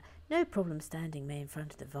Annie Miller. No problem standing me in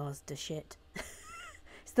front of the vase de shit.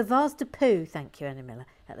 It's the vase de poo, thank you, Annie Miller,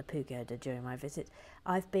 at the Poo Girder during my visit.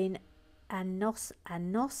 I've been anosmic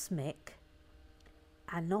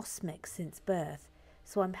since birth,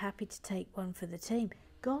 so I'm happy to take one for the team.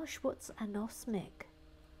 Gosh, what's anosmic?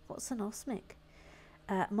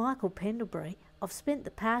 Michael Pendlebury, I've spent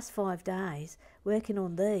the past 5 days working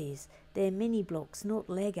on these. They're mini blocks, not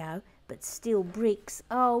Lego, but still bricks.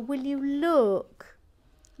 Oh, will you look?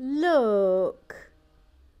 Look.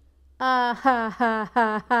 Ah, ha, ha,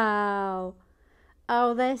 ha, ha.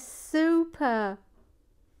 Oh, they're super.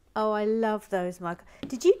 Oh, I love those, Michael.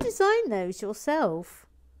 Did you design those yourself?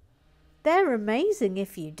 They're amazing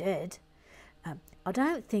if you did. I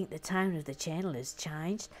don't think the tone of the channel has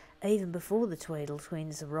changed. Even before the Tweedle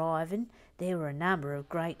twins arriving, there were a number of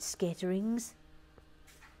great scatterings.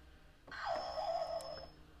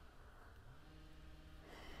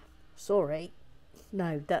 Sorry.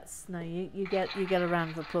 No, you get a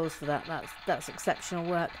round of applause for that. That's exceptional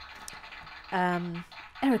work.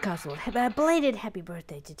 Eric Oswald, a belated happy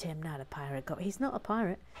birthday to Tim, not a pirate. He's not a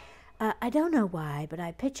pirate. I don't know why, but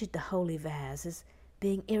I pictured the holy vase as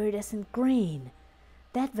being iridescent green.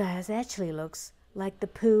 That vase actually looks like the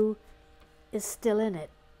poo is still in it.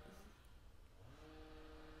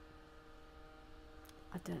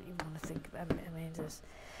 I don't even want to think about it. I mean, just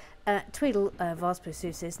Tweedle Vase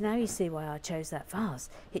Pursuit says, now you see why I chose that vase.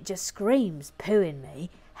 It just screams poo in me.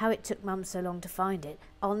 How it took Mum so long to find it,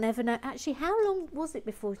 I'll never know. Actually, how long was it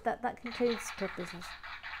before that concludes club business?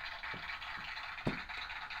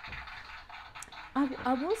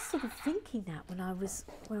 I was sort of thinking that when I was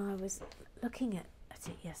looking at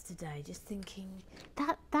it yesterday, just thinking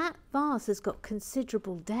that vase has got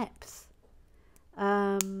considerable depth.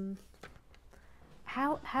 How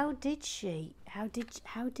did she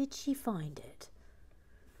find it?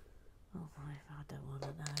 Oh, I don't want to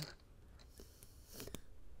know.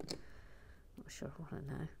 Not sure I want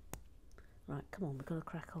to know. Right, come on, we've got to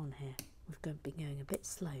crack on here. We've been going a bit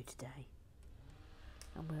slow today.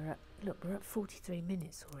 And we're at 43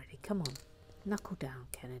 minutes already. Come on, knuckle down,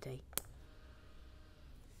 Kennedy.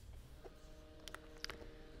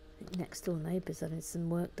 I think next door neighbour's having some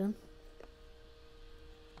work done.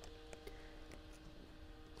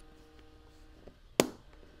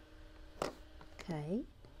 Okay.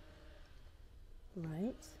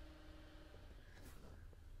 Right.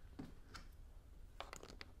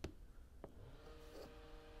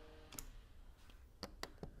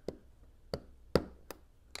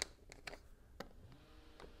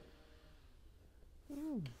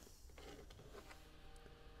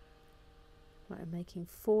 Right, I'm making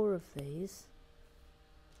 4 of these.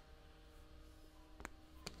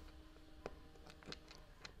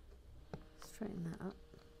 Straighten that up.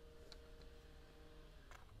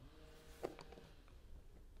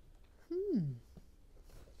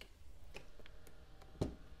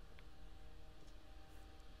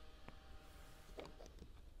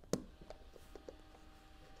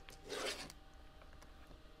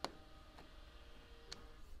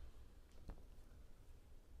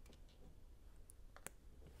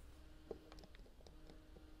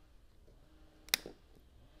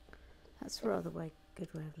 That's a rather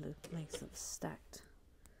good way of making sort of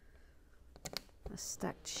a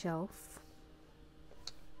stacked shelf.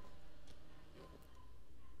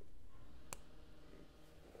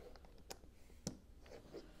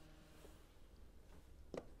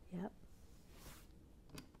 Yep.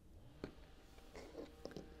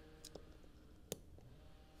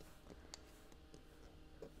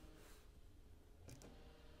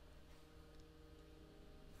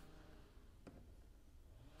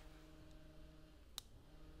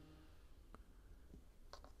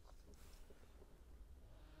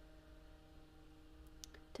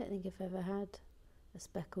 Don't think I've ever had a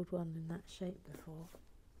speckled one in that shape before.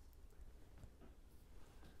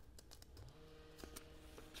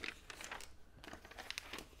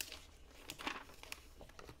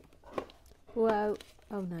 Whoa,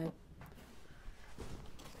 oh no.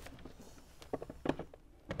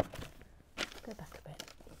 Go back a bit.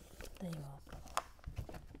 There you are.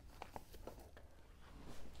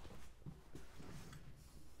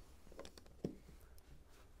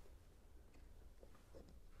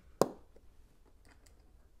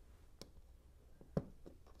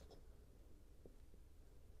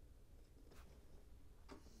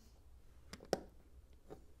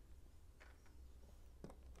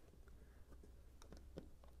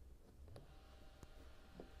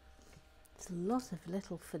 There's a lot of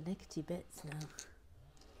little finicky bits now.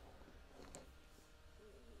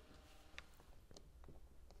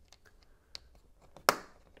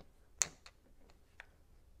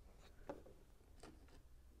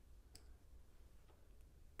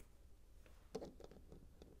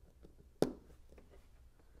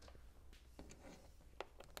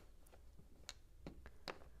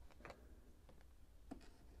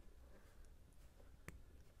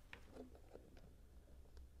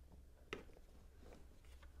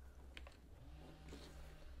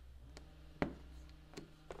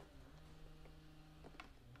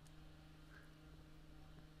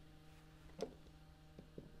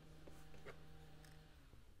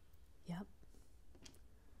 Yep.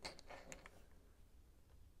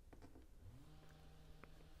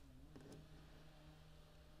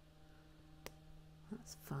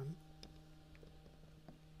 That's fun.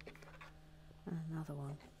 And another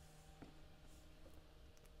one.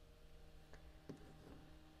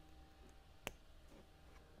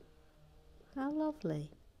 How lovely.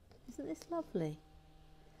 Isn't this lovely?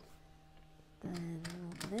 Then I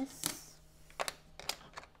want this.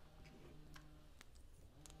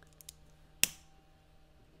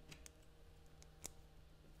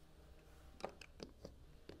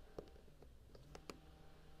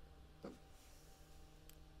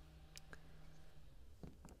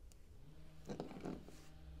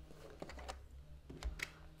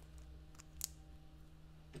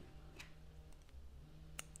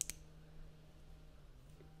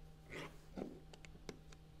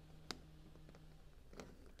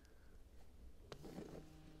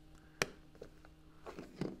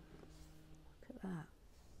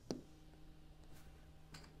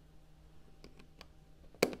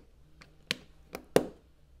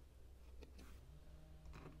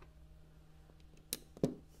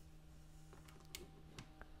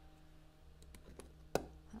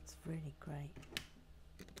 really great.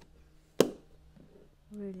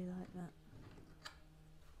 Really like that.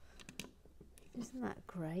 Isn't that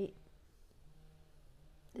great?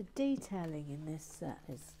 The detailing in this set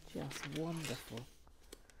is just wonderful.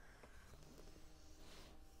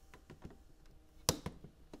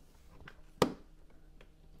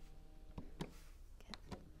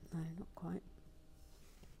 No, not quite.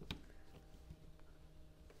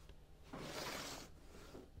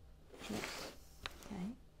 Yep.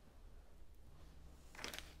 Okay.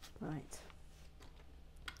 Right.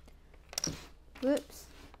 Whoops.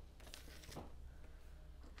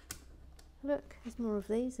 Look, there's more of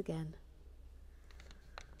these again.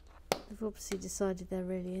 They've obviously decided they're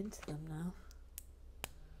really into them now.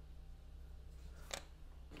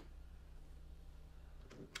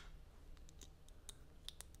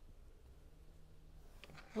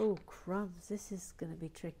 Oh crumbs, this is going to be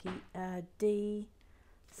tricky. D7,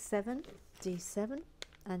 D7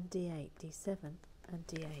 and D8, D7 and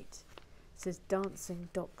D8. It says Dancing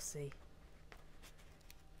Doxy.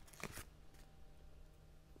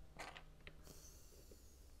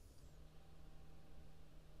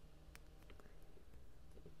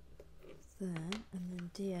 There, and then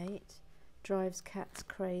D8 drives cats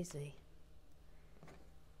crazy.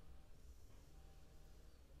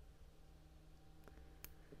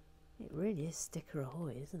 It really is sticker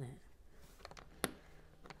ahoy, isn't it?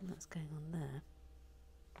 And that's going on there.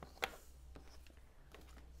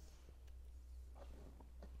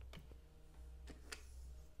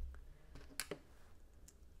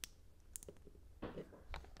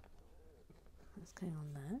 That's going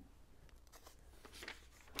on there.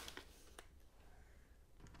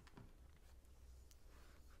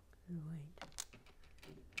 Oh, wait.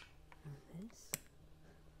 And this.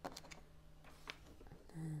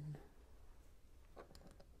 And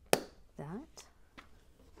then that.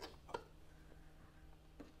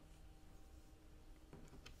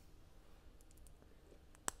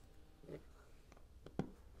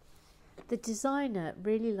 The designer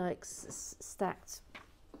really likes stacks,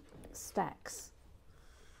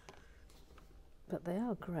 but they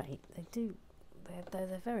are great. They do.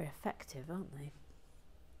 They're very effective, aren't they?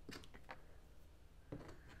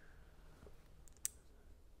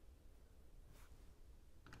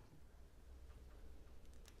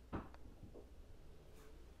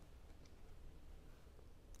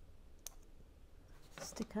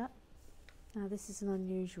 Stick up. Now this is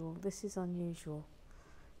unusual. This is unusual.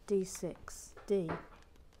 D6,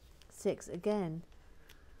 D6 again.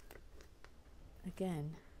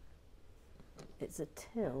 Again, it's a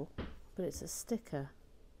till, but it's a sticker,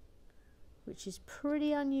 which is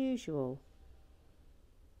pretty unusual.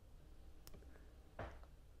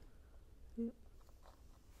 There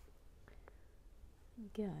we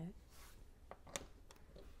go.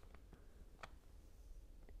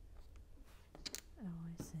 Oh,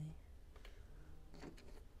 I see.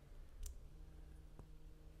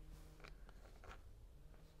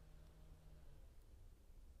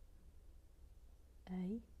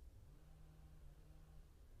 A.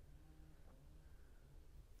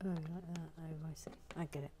 Oh, like that. Oh, I see. I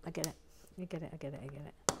get it. I get it. I get it. I get it. I get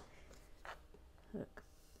it. Look.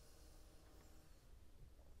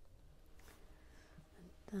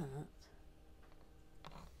 And that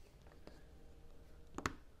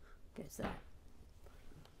goes there.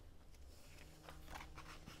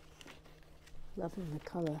 Loving the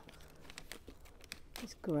colour.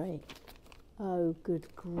 It's great. Oh, good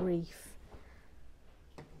grief.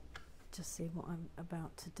 Just see what I'm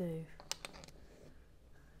about to do.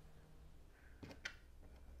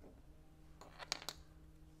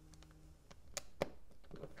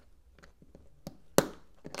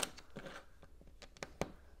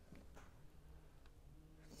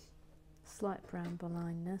 Slight brown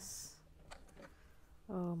blindness.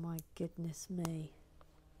 Oh my goodness me.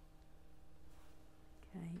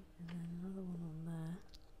 Okay, and then another one on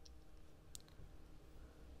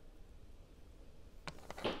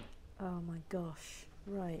there. Oh my gosh,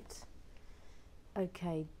 right.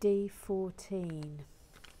 Okay, D14.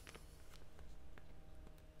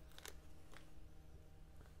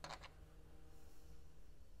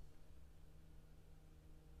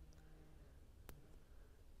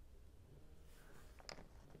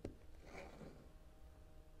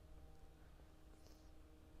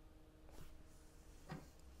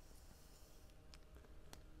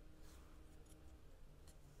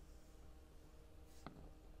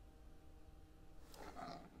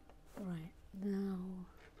 Right, now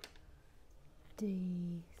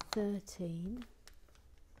D13.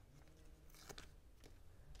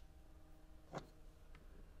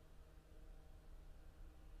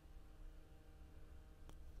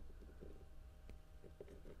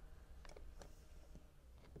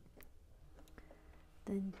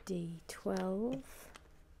 then D12,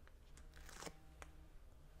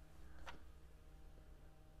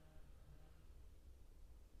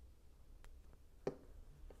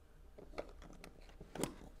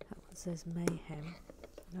 that one says mayhem.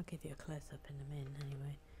 I'll give you a close-up in a minute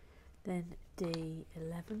anyway. Then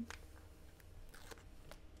D11,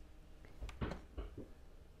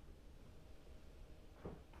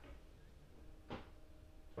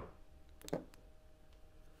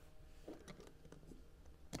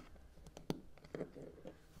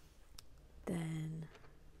 then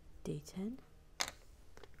D10,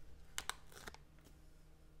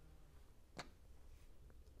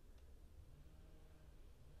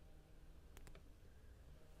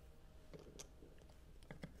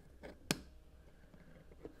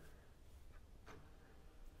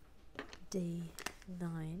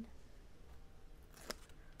 D9,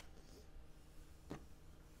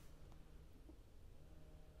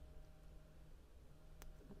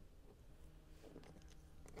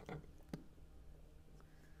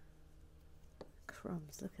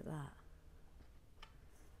 crumbs, look at that.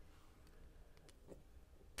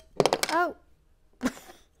 Oh!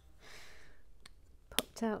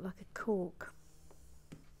 Popped out like a cork.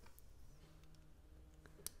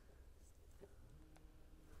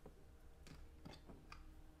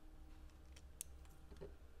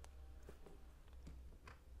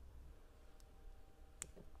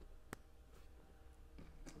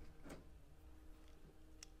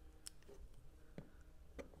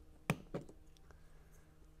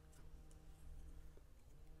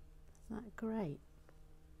 Isn't that great?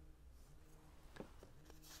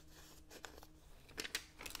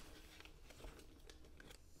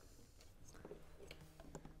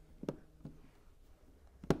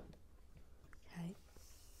 Okay.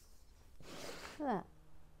 Look at that.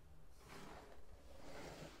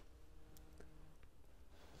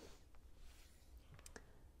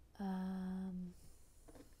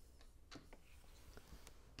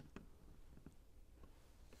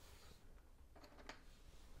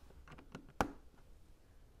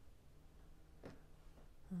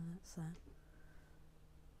 That's that.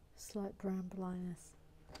 Slight brown blindness.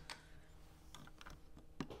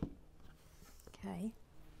 Okay.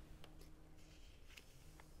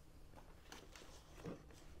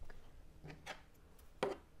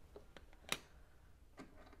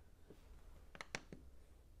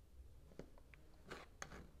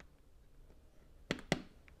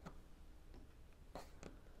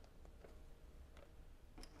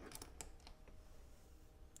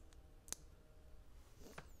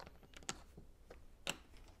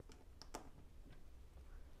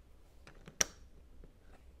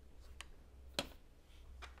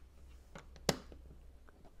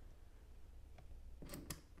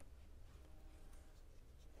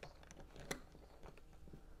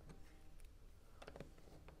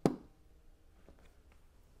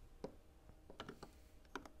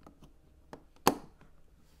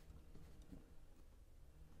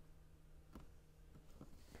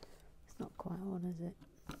 Not quite on, is it?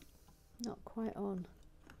 Not quite on.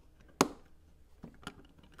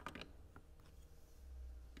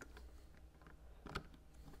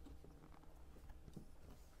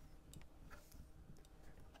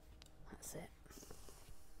 That's it.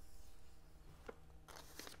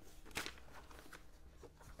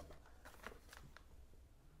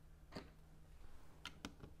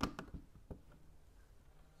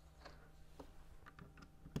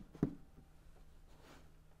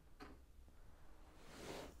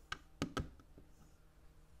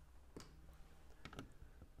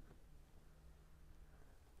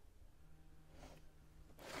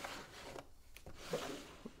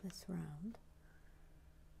 This round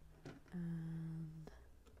and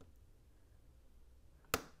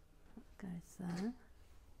that goes there,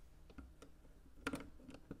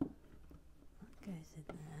 that goes in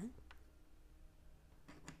there,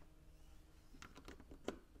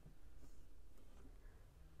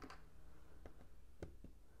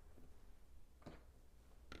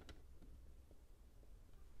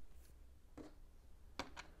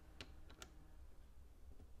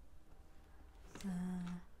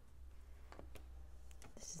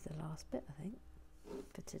 this is the last bit I think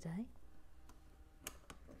for today.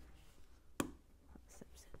 That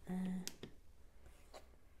slips in there.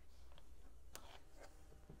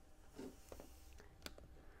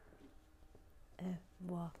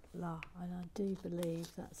 Voila, and I do believe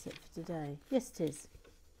that's it for today. Yes it is.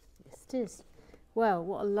 Yes it is. Well,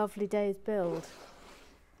 what a lovely day's build.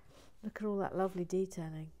 Look at all that lovely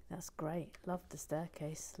detailing. That's great. Love the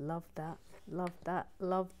staircase. Love that. Love that.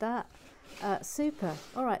 Love that. Super.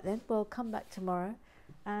 All right then. Well, come back tomorrow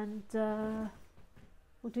and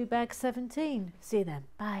we'll do bag 17. See you then.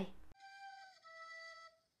 Bye.